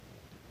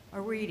A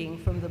reading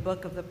from the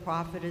book of the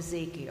prophet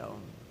Ezekiel.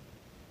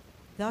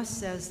 Thus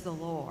says the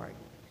Lord,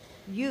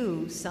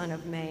 you, son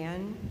of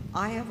man,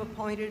 I have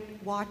appointed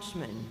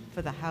watchmen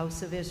for the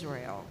house of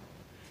Israel.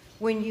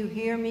 When you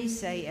hear me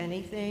say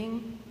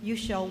anything, you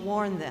shall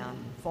warn them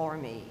for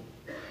me.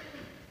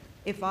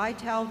 If I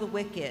tell the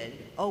wicked,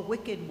 O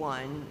wicked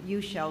one, you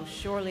shall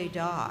surely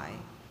die,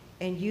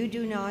 and you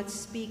do not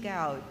speak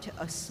out to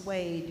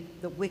assuade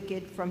the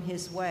wicked from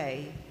his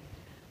way,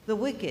 the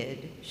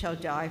wicked shall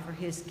die for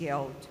his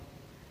guilt,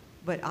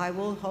 but I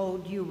will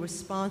hold you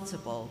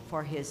responsible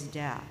for his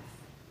death.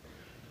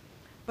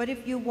 But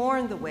if you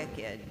warn the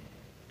wicked,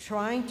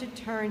 trying to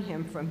turn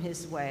him from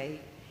his way,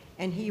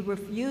 and he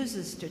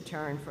refuses to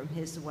turn from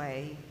his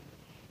way,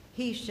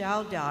 he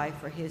shall die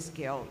for his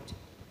guilt,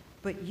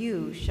 but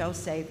you shall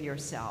save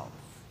yourself.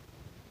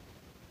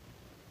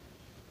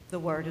 The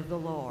word of the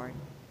Lord.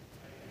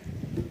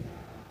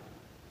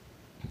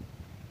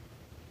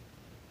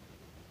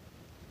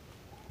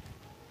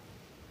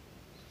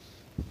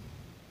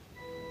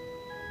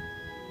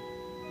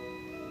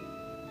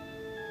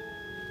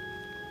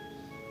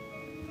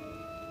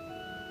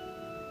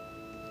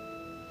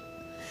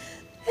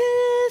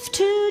 If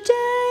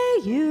today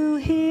you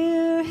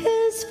hear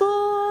his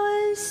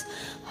voice,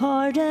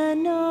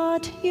 harden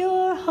not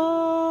your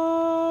hearts.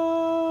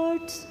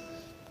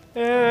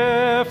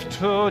 If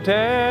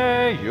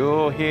today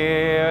you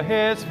hear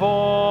his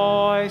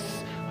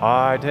voice,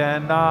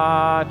 harden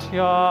not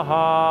your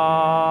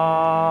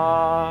hearts.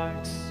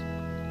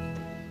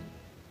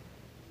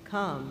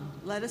 Come,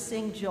 let us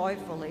sing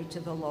joyfully to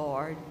the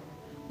Lord.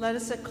 Let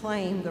us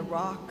acclaim the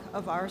rock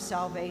of our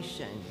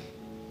salvation.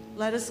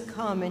 Let us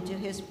come into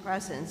his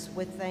presence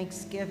with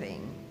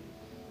thanksgiving.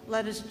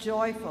 Let us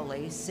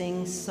joyfully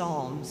sing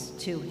psalms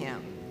to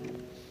him.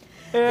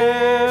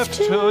 If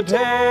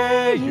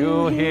today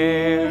you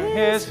hear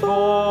his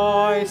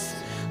voice,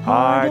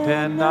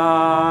 harden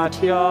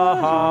not your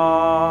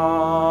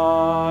hearts.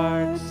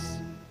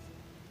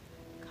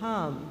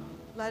 Come,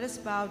 let us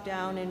bow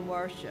down in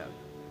worship.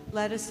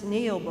 Let us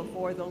kneel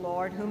before the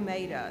Lord who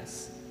made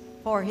us.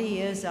 For he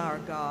is our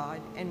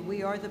God, and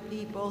we are the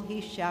people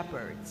he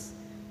shepherds,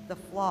 the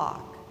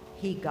flock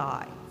he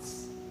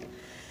guides.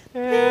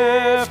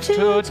 If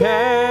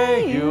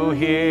today you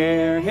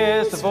hear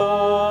his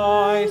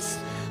voice,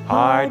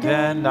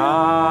 harden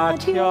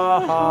not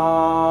your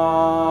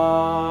hearts.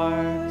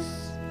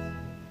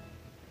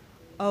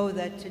 Oh,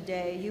 that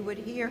today you would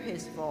hear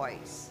his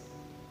voice.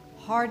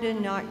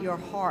 Harden not your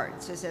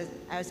hearts as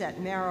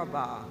at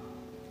Meribah,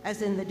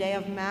 as in the day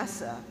of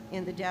Massah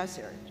in the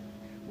desert,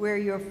 where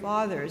your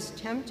fathers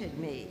tempted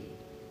me.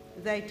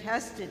 They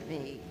tested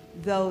me,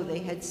 though they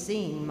had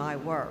seen my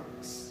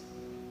works.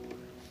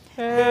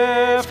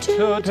 If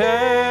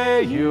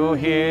today you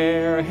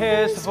hear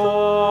his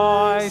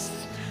voice,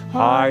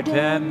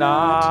 harden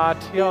not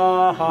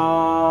your hearts.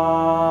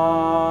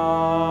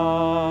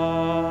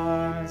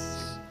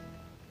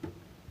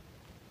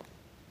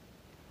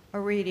 A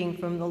reading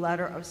from the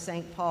letter of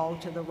St. Paul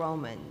to the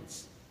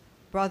Romans.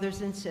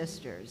 Brothers and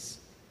sisters,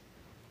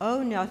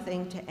 owe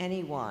nothing to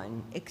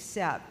anyone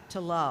except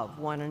to love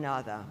one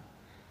another.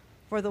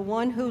 For the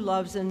one who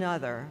loves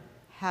another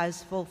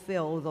has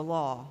fulfilled the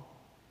law.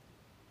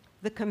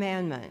 The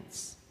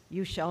commandments,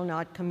 you shall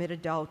not commit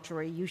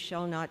adultery, you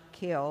shall not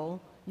kill,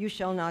 you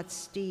shall not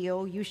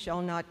steal, you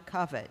shall not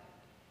covet,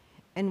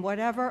 and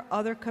whatever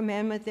other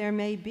commandment there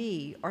may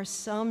be are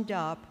summed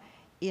up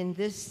in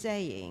this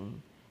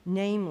saying,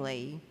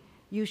 namely,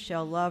 you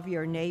shall love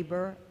your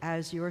neighbor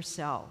as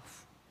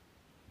yourself.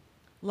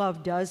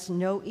 Love does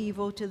no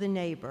evil to the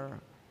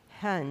neighbor,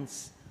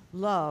 hence,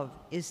 love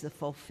is the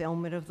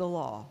fulfillment of the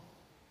law.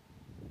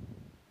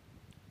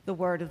 The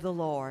word of the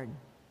Lord.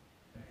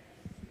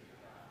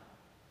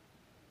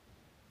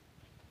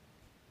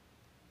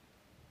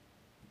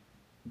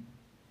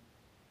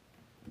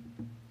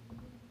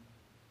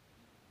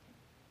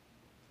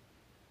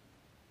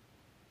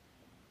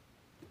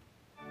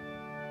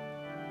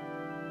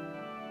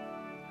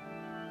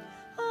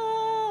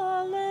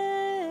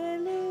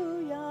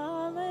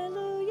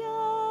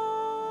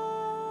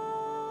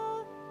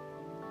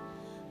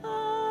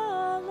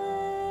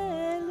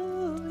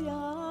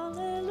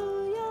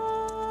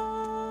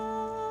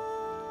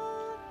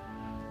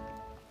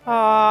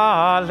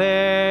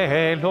 Alleluia,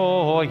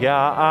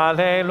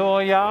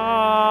 alleluia.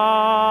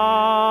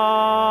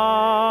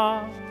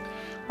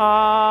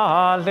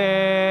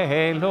 Alleluia,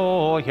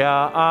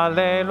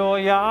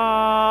 alleluia.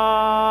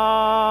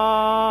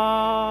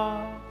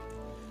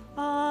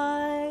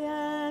 I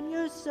am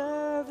your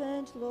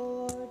servant,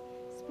 Lord.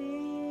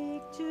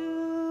 Speak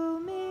to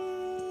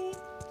me.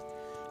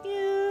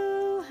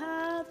 You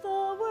have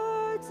the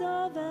words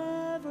of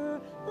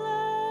everlasting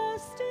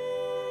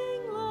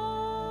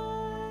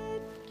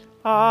life.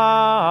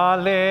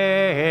 Alleluia,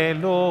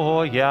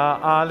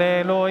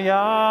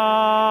 alleluia.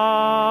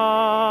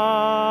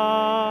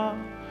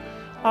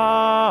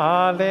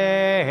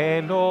 Alleluia,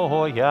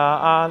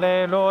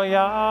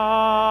 alleluia.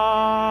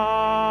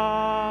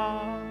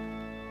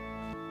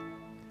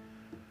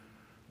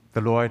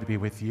 The Lord be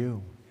with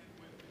you.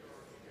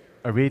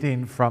 A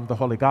reading from the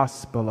Holy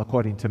Gospel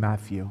according to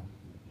Matthew.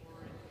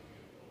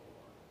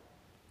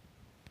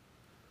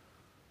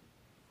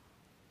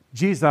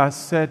 Jesus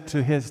said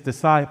to his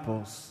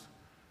disciples,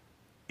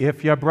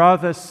 "If your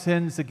brother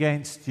sins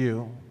against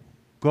you,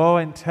 go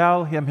and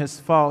tell him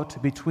his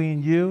fault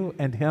between you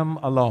and him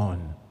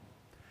alone.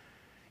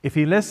 If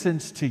he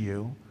listens to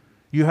you,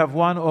 you have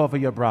won over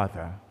your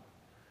brother.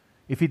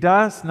 If he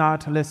does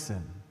not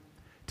listen,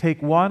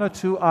 take one or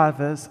two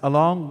others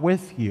along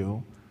with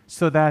you,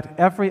 so that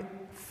every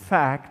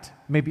fact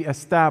may be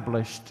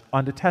established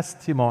on the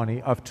testimony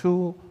of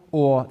 2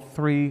 or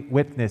 3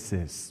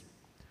 witnesses.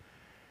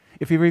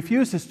 If he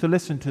refuses to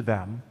listen to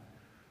them,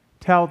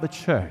 tell the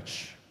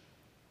church.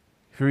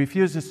 If he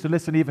refuses to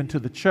listen even to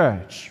the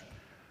church,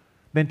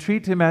 then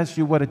treat him as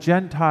you would a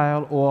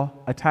Gentile or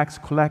a tax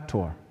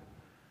collector.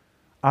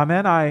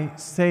 Amen, I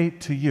say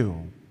to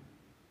you,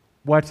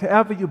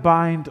 whatever you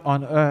bind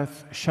on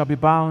earth shall be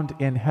bound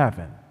in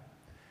heaven,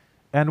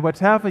 and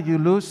whatever you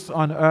loose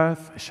on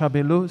earth shall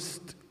be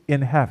loosed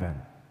in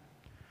heaven.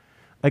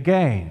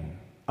 Again,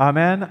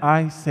 amen,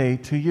 I say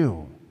to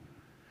you,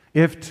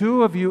 if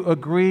 2 of you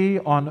agree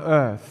on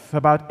earth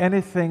about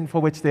anything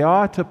for which they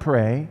are to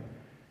pray,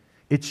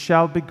 it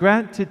shall be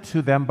granted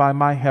to them by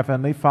my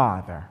heavenly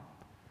Father.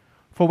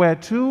 For where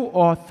 2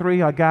 or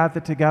 3 are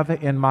gathered together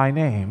in my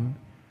name,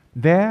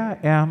 there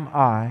am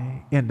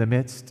I in the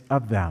midst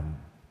of them."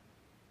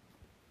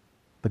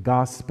 The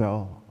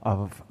Gospel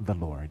of the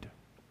Lord.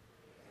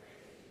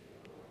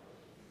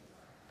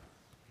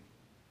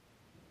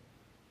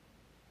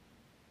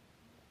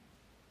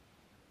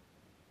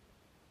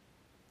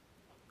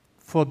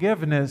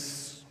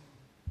 Forgiveness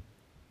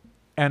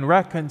and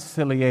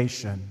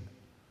reconciliation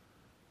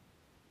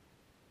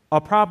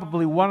are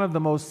probably one of the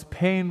most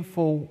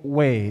painful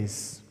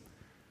ways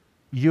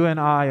you and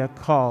I are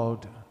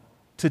called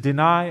to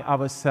deny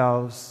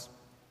ourselves,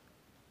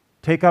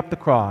 take up the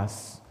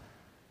cross,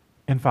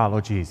 and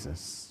follow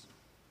Jesus.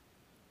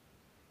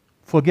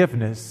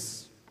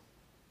 Forgiveness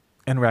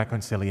and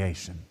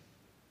reconciliation.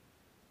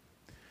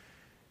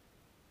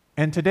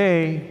 And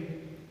today,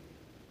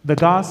 the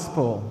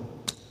gospel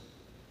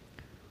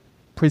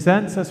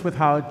presents us with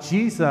how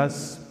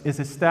Jesus is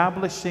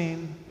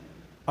establishing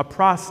a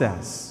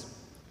process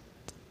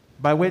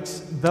by which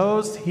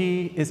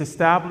he is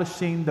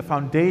establishing the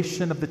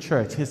foundation of the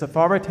church, his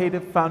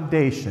authoritative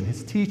foundation,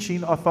 his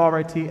teaching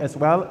authority, as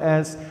well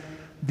as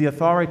the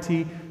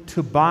authority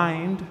to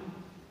bind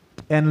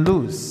and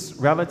loose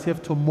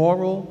relative to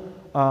moral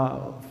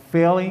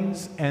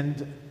failings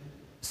and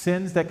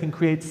sins that can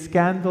create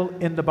scandal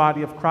in the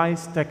body of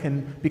Christ, that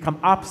can become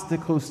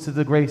obstacles to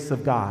the grace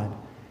of God.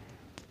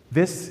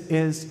 This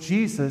is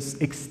Jesus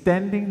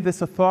extending this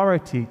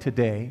authority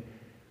today,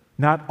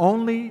 not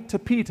only to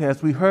Peter,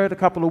 as we heard a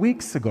couple of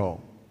weeks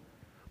ago,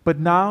 but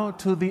now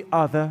to the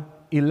other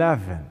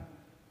 11.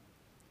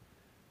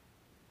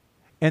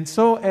 And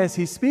so as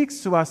he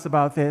speaks to us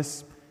about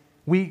this,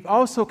 we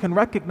also can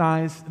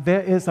recognize there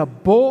is a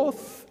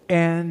both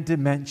and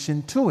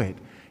dimension to it.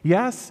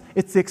 Yes,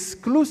 it's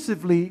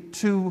exclusively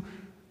to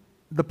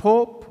the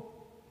Pope,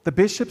 the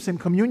bishops in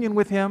communion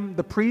with him,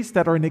 the priests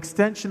that are an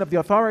extension of the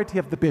authority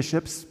of the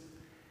bishops,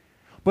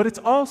 but it's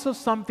also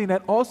something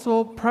that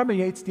also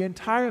permeates the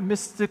entire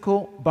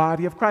mystical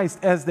body of Christ.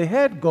 As the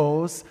head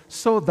goes,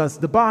 so does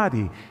the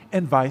body,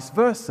 and vice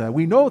versa.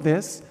 We know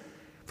this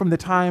from the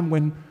time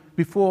when,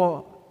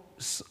 before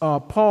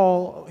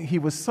Paul, he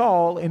was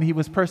Saul, and he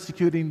was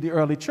persecuting the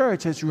early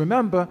church. As you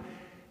remember,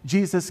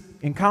 Jesus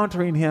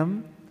encountering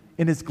him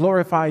in his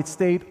glorified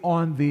state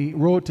on the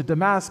road to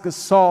Damascus,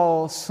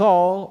 "Saul,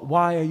 Saul,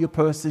 why are you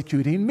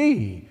persecuting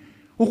me?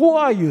 Who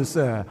are you,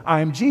 sir?" "I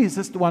am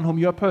Jesus, the one whom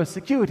you're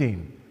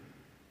persecuting."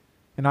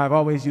 And I've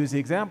always used the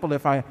example,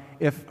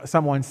 if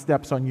someone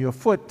steps on your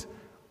foot,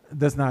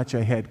 does not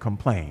your head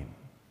complain?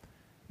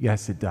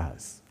 Yes, it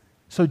does.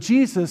 So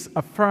Jesus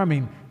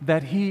affirming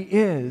that he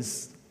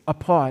is a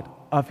part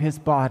of his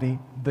body,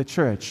 the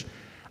church.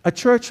 A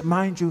church,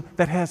 mind you,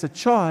 that has a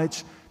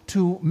charge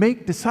to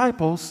make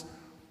disciples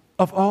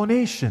of all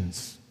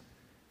nations.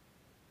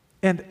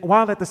 And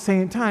while at the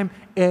same time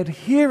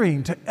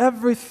adhering to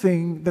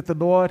everything that the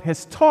Lord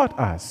has taught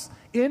us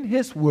in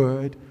his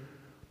word,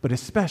 but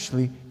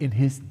especially in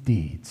his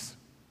deeds.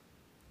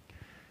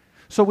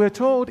 So we're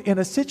told in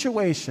a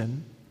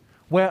situation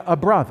where a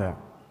brother,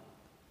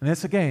 and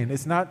this again,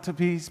 it's not to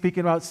be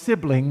speaking about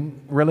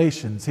sibling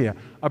relations here,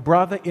 a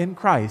brother in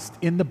Christ,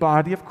 in the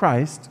body of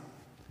Christ,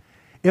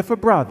 if a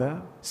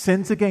brother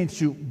sins against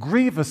you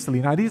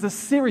grievously, now these are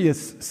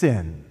serious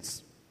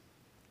sins.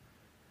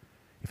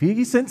 If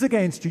he sins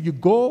against you, you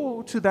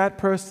go to that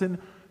person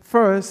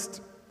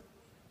first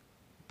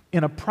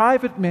in a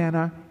private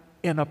manner,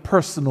 in a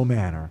personal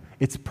manner.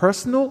 It's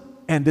personal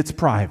and it's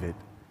private.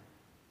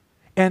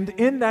 And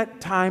in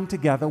that time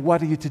together,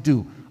 what are you to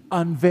do?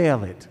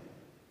 Unveil it.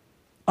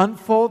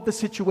 Unfold the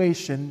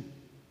situation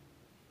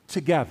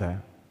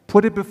together.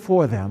 Put it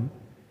before them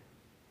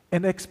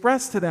and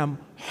express to them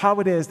how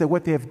it is that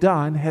what they have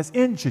done has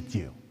injured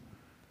you.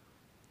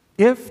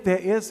 If there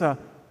is a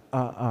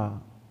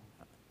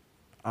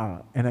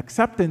an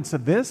acceptance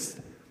of this,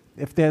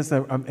 if there's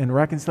in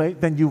reconciliation,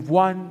 then you've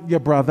won your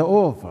brother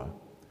over.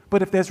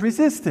 But if there's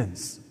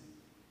resistance,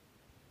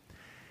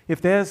 if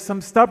there's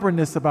some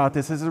stubbornness about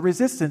this, there's a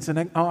resistance and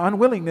an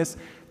unwillingness,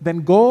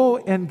 then go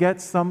and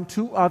get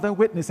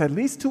at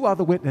least two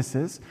other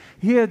witnesses.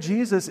 Here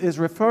Jesus is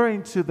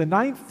referring to the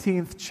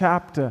 19th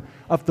chapter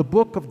of the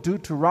book of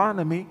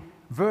Deuteronomy,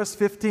 verse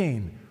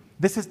 15.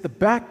 This is the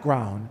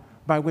background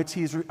by which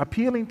he's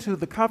appealing to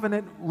the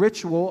covenant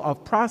ritual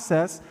of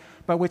process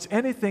by which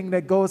anything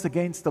that goes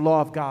against the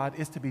law of God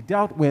is to be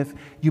dealt with.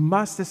 You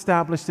must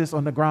establish this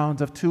on the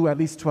grounds of at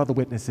least two other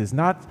witnesses,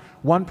 not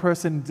one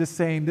person just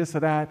saying this or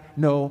that.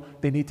 No,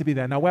 they need to be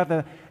there. Now,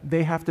 whether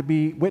they have to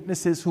be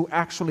witnesses who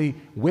actually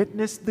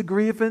witnessed the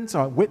grievance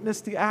or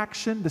witnessed the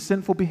action, the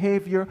sinful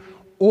behavior,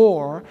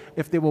 or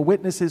if they were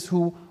witnesses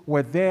who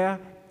were there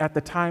at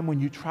the time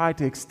when you tried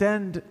to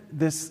extend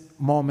this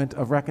moment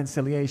of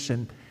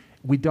reconciliation,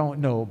 we don't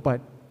know. But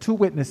two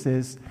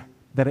witnesses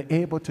that are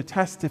able to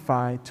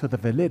testify to the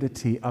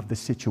validity of the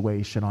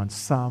situation on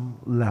some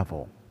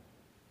level.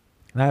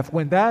 Now,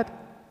 when that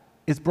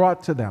is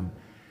brought to them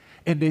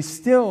and they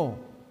still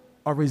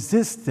are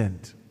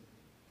resistant,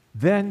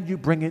 then you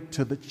bring it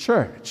to the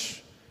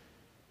church.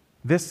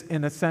 This,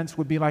 in a sense,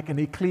 would be like an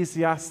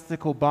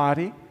ecclesiastical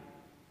body,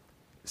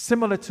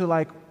 similar to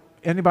like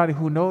anybody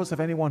who knows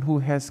of anyone who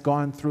has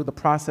gone through the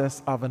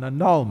process of an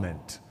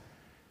annulment,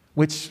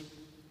 which,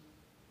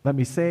 let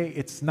me say,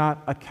 it's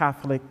not a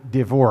Catholic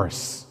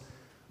divorce.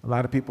 A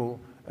lot of people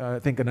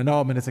think an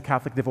annulment is a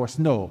Catholic divorce.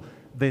 No.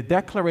 The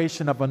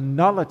declaration of a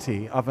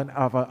nullity of an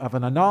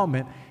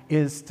annulment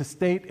is to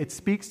state it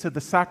speaks to the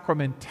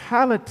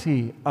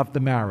sacramentality of the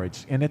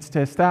marriage, and it's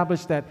to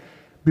establish that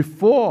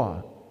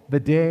before the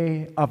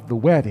day of the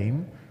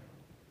wedding,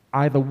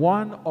 either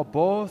one or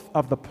both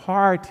of the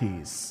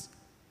parties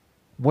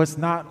was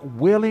not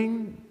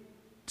willing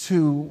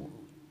to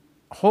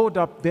hold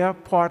up their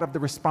part of the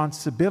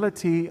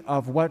responsibility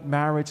of what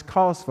marriage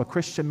calls for,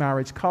 Christian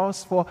marriage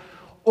calls for,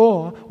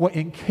 or were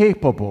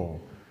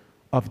incapable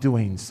of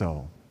doing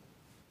so.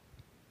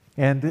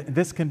 And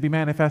this can be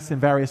manifested in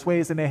various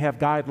ways, and they have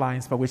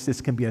guidelines by which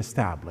this can be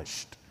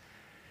established.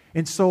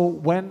 And so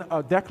when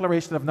a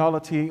declaration of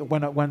nullity,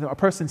 when a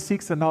person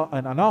seeks an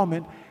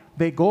annulment,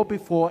 they go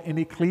before an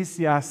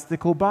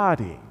ecclesiastical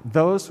body,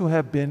 those who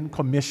have been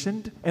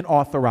commissioned and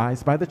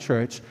authorized by the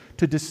church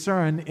to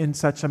discern in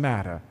such a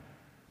matter.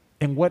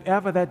 And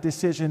whatever that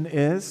decision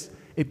is,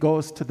 it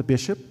goes to the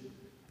bishop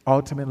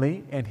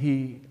ultimately, and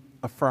he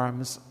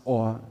affirms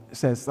or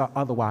says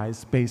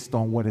otherwise based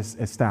on what is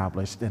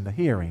established in the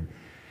hearing.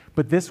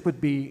 But this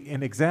would be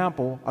an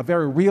example, a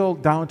very real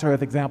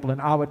down-to-earth example in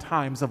our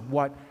times of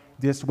what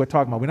this we're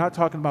talking about. We're not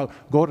talking about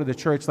go to the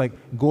church like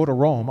go to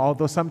Rome,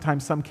 although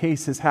sometimes some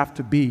cases have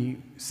to be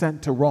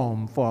sent to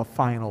Rome for a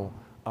final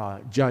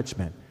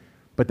judgment.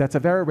 But that's a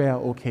very rare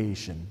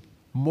occasion.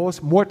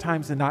 More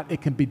times than not,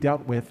 it can be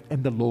dealt with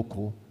in the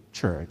local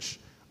church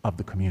of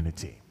the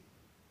community.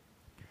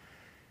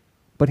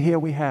 But here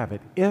we have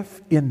it.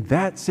 If in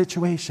that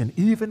situation,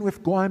 even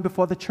with going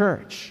before the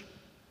church,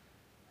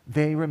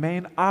 they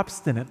remain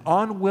obstinate,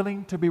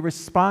 unwilling to be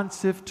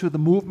responsive to the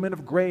movement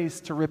of grace,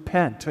 to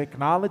repent, to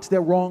acknowledge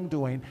their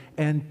wrongdoing,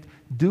 and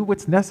do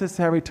what's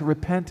necessary to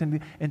repent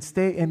and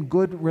stay in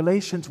good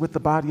relations with the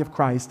body of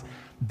Christ,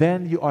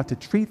 then you ought to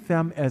treat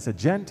them as a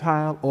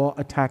Gentile or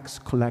a tax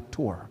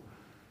collector.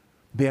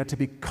 They are to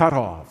be cut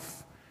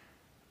off.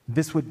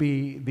 This would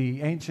be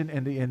the ancient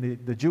and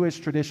the Jewish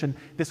tradition.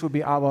 This would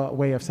be our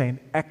way of saying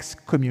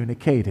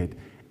excommunicated.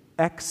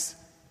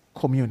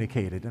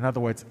 Excommunicated. In other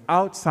words,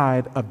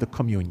 outside of the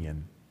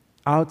communion,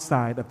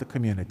 outside of the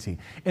community.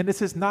 And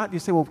this is not, you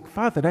say, well,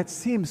 Father, that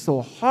seems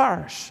so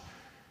harsh.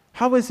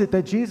 How is it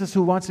that Jesus,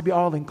 who wants to be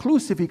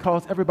all-inclusive, he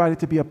calls everybody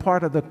to be a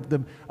part of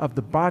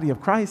the body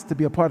of Christ, to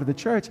be a part of the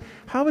church?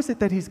 How is it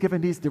that he's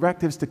given these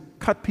directives to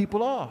cut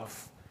people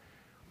off?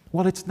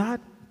 Well, it's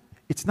not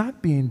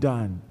being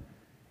done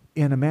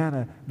in a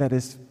manner that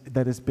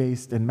is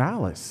based in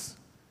malice.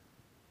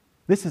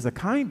 This is a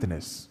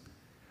kindness,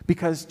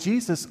 because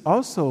Jesus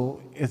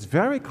also is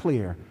very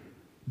clear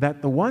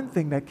that the one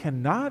thing that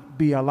cannot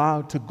be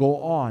allowed to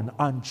go on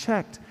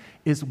unchecked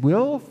is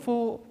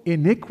willful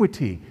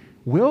iniquity,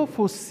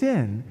 willful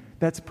sin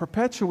that's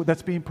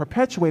being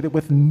perpetuated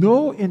with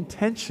no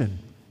intention,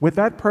 with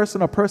that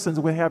person or persons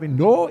with having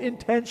no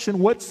intention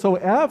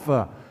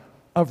whatsoever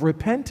of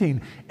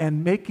repenting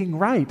and making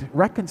right,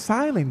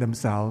 reconciling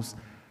themselves.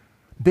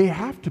 They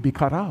have to be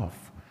cut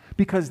off,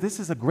 because this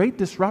is a great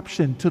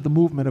disruption to the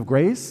movement of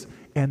grace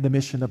and the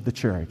mission of the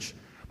church.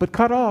 But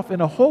cut off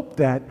in a hope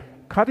that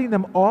cutting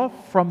them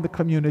off from the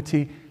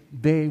community,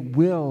 they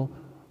will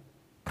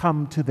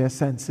come to their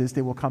senses,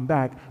 they will come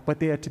back, but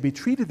they are to be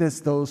treated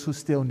as those who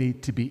still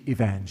need to be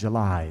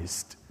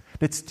evangelized,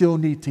 that still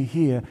need to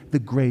hear the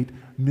great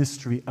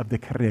mystery of the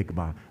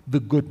kerygma, the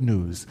good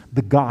news,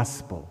 the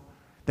gospel,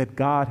 that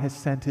God has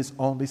sent his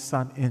only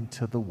Son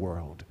into the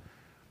world,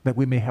 that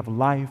we may have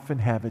life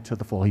and have it to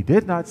the full. He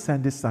did not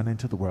send his Son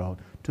into the world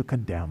to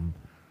condemn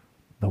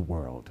the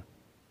world.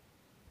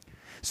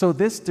 So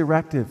this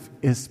directive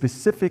is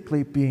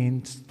specifically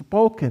being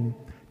spoken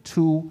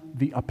to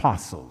the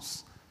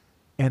apostles.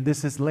 And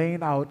this is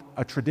laying out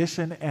a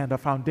tradition and a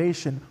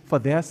foundation for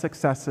their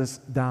successors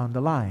down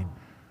the line.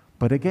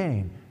 But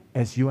again,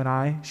 as you and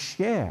I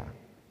share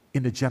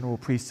in the general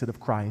priesthood of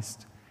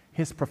Christ,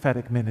 his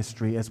prophetic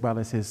ministry as well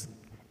as his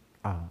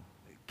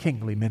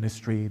kingly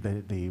ministry,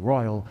 the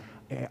royal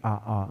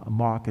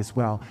mark as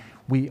well,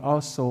 we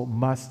also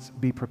must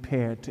be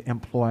prepared to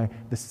employ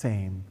the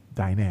same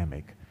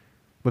dynamic.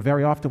 But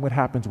very often what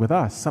happens with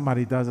us,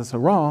 somebody does us a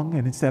wrong,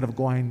 and instead of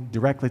going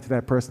directly to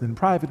that person in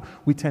private,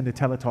 we tend to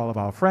tell it to all of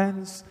our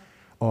friends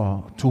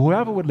or to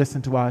whoever would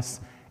listen to us,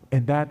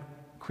 and that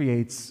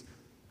creates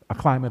a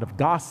climate of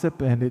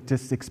gossip, and it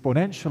just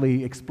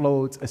exponentially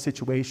explodes a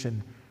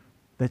situation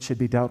that should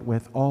be dealt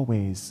with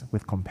always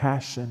with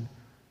compassion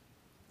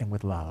and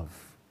with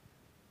love.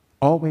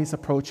 Always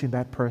approaching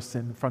that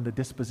person from the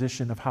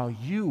disposition of how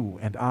you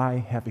and I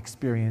have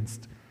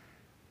experienced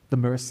the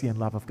mercy and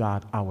love of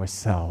God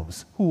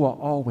ourselves, who are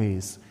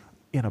always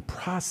in a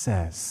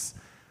process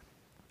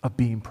of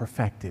being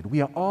perfected.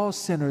 We are all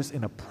sinners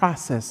in a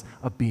process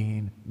of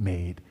being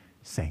made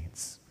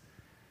saints.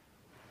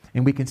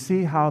 And we can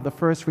see how the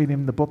first reading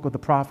in the book of the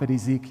prophet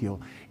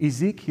Ezekiel,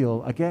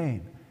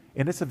 again,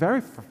 and it's a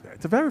very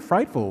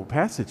frightful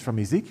passage from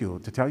Ezekiel,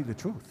 to tell you the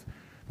truth.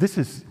 This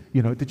is,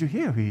 did you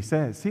hear what he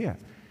says here?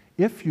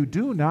 If you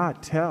do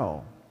not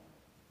tell,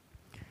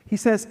 he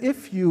says,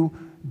 if you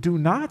do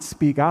not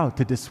speak out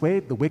to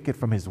dissuade the wicked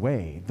from his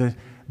way,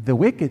 the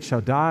wicked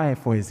shall die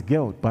for his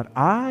guilt, but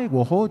I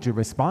will hold you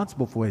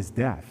responsible for his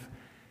death.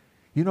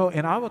 In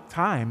our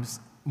times,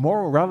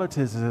 moral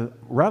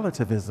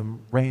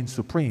relativism reigns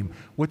supreme.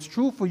 What's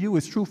true for you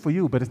is true for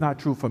you, but it's not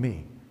true for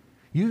me.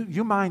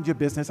 You mind your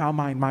business, I'll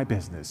mind my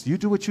business. You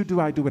do what you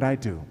do, I do what I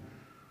do.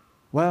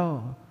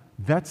 Well,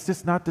 that's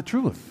just not the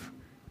truth.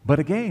 But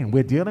again,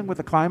 we're dealing with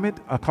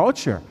a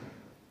culture,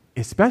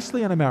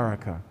 especially in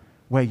America,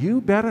 where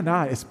you better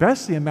not,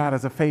 especially in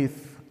matters of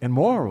faith and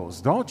morals,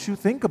 don't you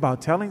think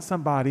about telling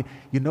somebody,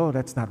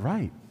 that's not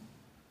right.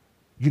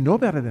 You know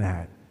better than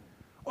that.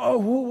 Oh,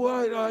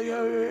 what?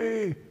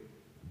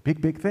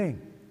 Big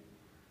thing.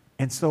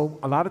 And so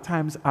a lot of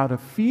times out of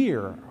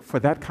fear for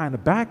that kind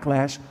of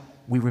backlash,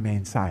 we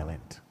remain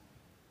silent.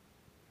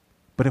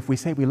 But if we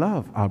say we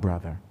love our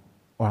brother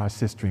or our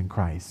sister in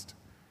Christ,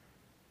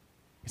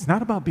 it's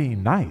not about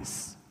being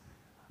nice.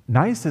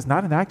 Nice is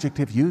not an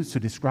adjective used to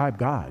describe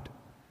God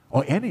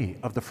or any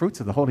of the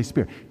fruits of the Holy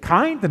Spirit.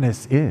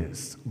 Kindness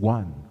is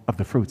one of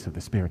the fruits of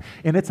the Spirit.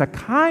 And it's a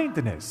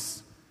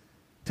kindness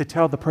to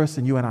tell the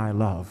person you and I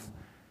love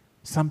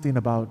something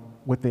about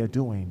what they're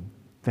doing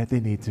that they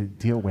need to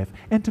deal with,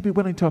 and to be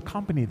willing to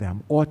accompany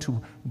them or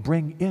to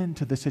bring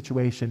into the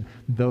situation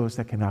those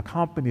that can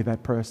accompany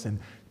that person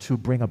to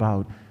bring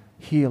about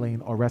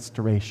healing or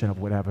restoration of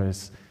whatever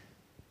is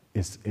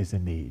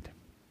in need.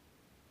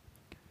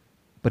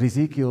 But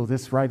Ezekiel,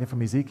 this writing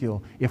from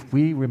Ezekiel, if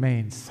we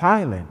remain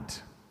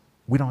silent,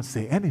 we don't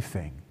say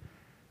anything,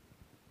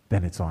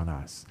 then it's on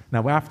us.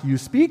 Now, after you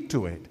speak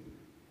to it,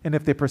 and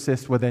if they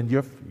persist, well, then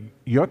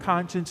your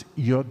conscience,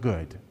 you're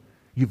good.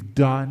 You've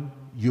done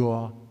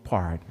your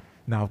part.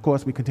 Now, of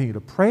course, we continue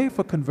to pray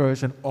for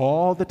conversion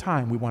all the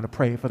time. We want to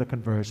pray for the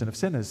conversion of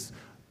sinners,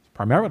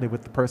 primarily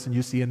with the person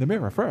you see in the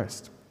mirror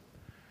first,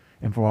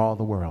 and for all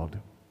the world.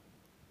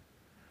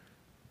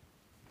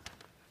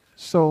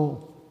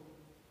 So,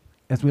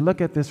 as we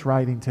look at this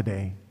writing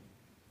today,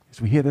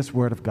 as we hear this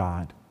word of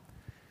God,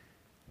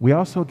 we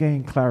also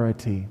gain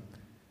clarity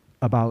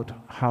about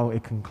how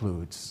it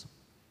concludes.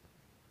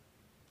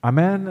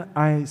 Amen,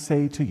 I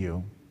say to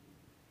you,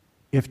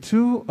 if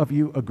two of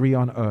you agree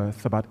on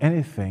earth about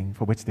anything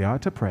for which they are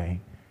to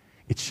pray,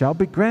 it shall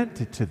be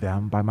granted to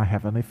them by my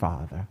heavenly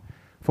Father.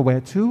 For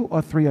where 2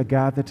 or 3 are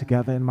gathered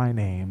together in my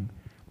name,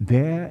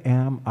 there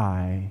am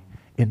I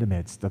in the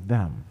midst of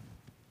them.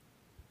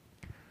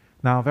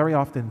 Now, very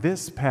often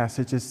this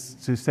passage is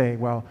to say,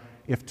 well,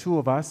 if 2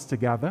 of us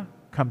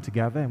come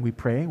together and we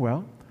pray,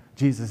 well,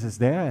 Jesus is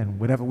there, and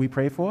whatever we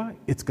pray for,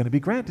 it's going to be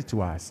granted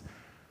to us.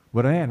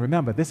 But again,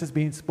 remember, this is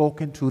being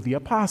spoken to the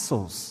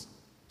apostles,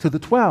 to the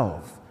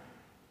 12.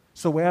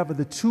 So wherever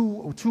the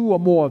two or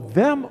more of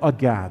them are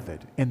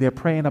gathered, and they're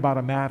praying about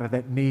a matter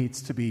that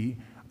needs to be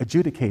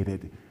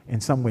adjudicated in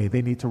some way,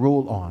 they need to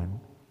rule on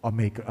or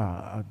make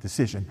a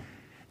decision,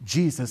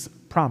 Jesus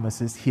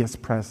promises his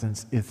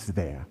presence is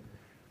there.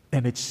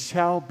 And it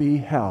shall be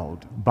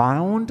held,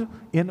 bound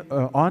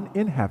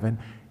in heaven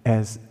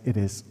as it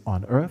is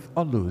on earth,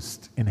 or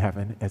loosed in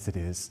heaven as it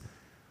is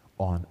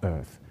on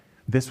earth.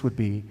 This would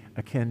be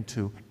akin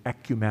to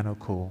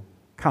ecumenical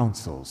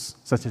councils,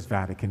 such as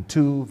Vatican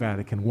II,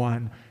 Vatican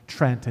I,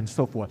 Trent, and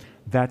so forth.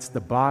 That's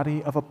the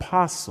body of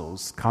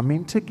apostles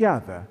coming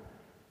together,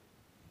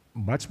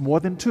 much more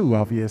than 2,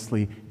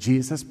 obviously,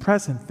 Jesus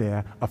present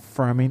there,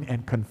 affirming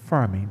and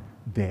confirming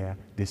their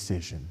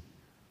decision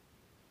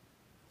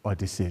or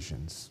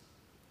decisions.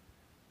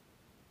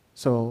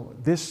 So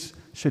this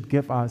should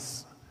give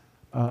us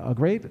a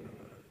great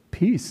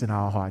peace in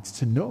our hearts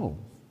to know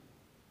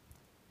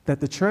that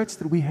the church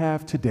that we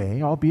have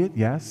today, albeit,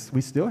 yes,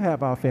 we still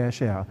have our fair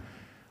share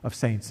of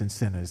saints and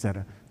sinners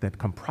that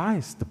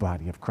comprise the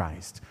body of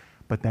Christ,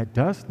 but that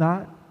does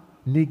not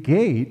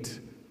negate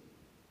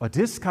or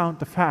discount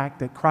the fact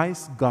that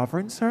Christ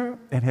governs her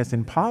and has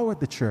empowered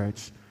the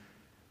church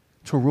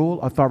to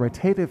rule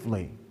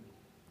authoritatively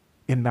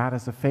in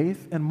matters of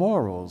faith and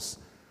morals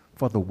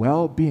for the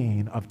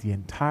well-being of the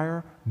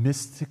entire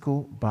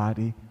mystical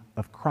body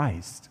of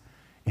Christ,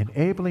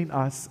 enabling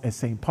us, as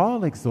St.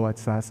 Paul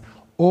exhorts us,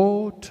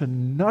 owe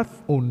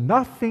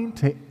nothing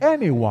to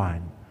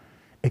anyone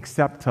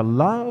except to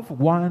love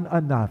one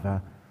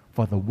another,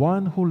 for the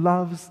one who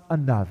loves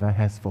another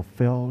has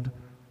fulfilled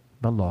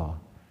the law.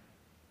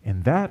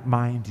 And that,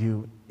 mind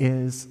you,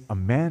 is a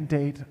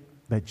mandate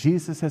that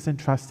Jesus has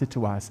entrusted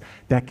to us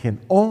that can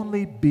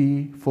only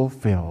be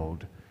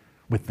fulfilled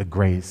with the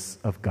grace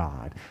of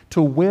God.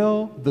 To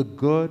will the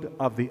good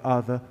of the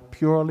other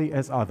purely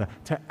as other,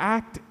 to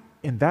act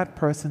in that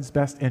person's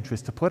best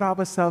interest, to put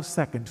ourselves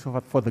second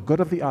for the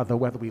good of the other,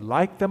 whether we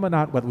like them or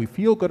not, whether we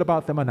feel good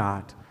about them or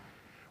not,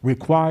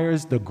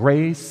 requires the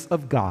grace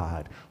of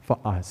God for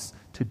us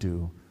to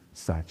do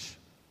such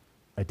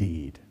a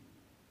deed,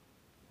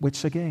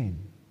 which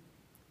again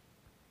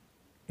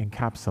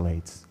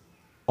encapsulates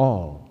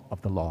all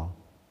of the law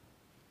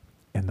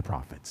and the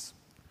prophets.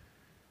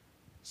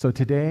 So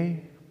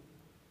today,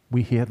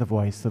 we hear the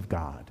voice of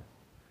God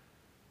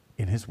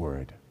in His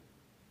Word.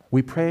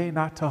 We pray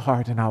not to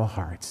harden our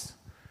hearts,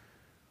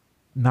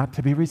 not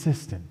to be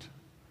resistant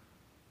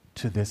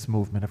to this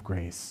movement of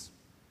grace,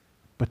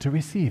 but to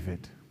receive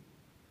it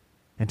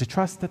and to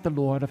trust that the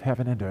Lord of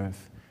heaven and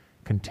earth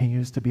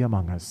continues to be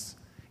among us,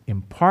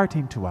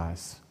 imparting to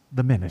us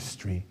the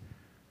ministry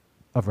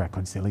of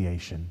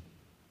reconciliation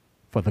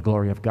for the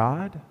glory of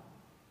God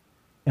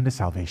and the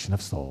salvation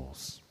of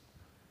souls.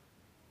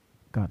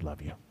 God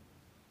love you.